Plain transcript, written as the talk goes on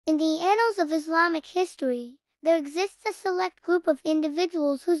In the annals of Islamic history, there exists a select group of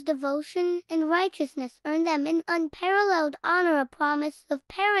individuals whose devotion and righteousness earned them in unparalleled honor a promise of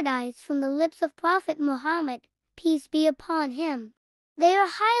paradise from the lips of Prophet Muhammad, peace be upon him. They are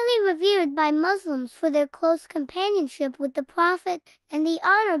highly revered by Muslims for their close companionship with the Prophet and the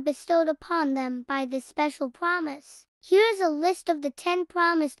honor bestowed upon them by this special promise. Here is a list of the 10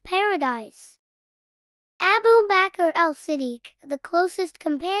 promised paradise. Abu Bakr al-Siddiq, the closest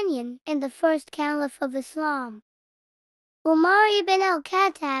companion and the first caliph of Islam. Umar ibn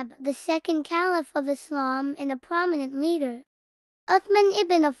al-Khattab, the second caliph of Islam and a prominent leader. Uthman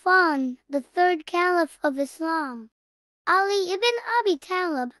ibn Affan, the third caliph of Islam. Ali ibn Abi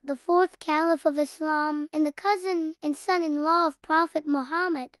Talib, the fourth caliph of Islam and the cousin and son-in-law of Prophet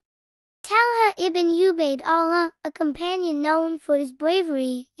Muhammad. Talha ibn Ubayd Allah, a companion known for his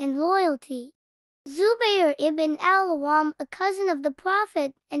bravery and loyalty. Zubayr ibn al-Awam, a cousin of the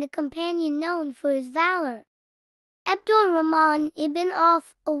Prophet and a companion known for his valor. Abdur Rahman ibn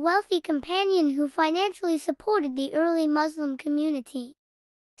Awf, a wealthy companion who financially supported the early Muslim community.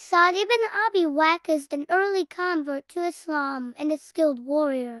 Sa'd ibn Abi Waqqas, an early convert to Islam and a skilled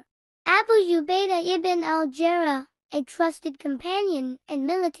warrior. Abu Ubaidah ibn al-Jarrah, a trusted companion and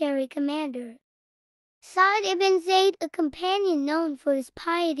military commander. Sa'd ibn Zayd, a companion known for his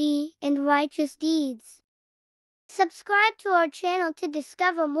piety and righteous deeds. Subscribe to our channel to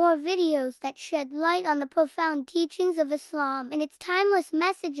discover more videos that shed light on the profound teachings of Islam and its timeless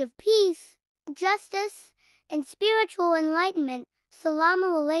message of peace, justice, and spiritual enlightenment.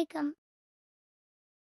 Assalamu alaikum.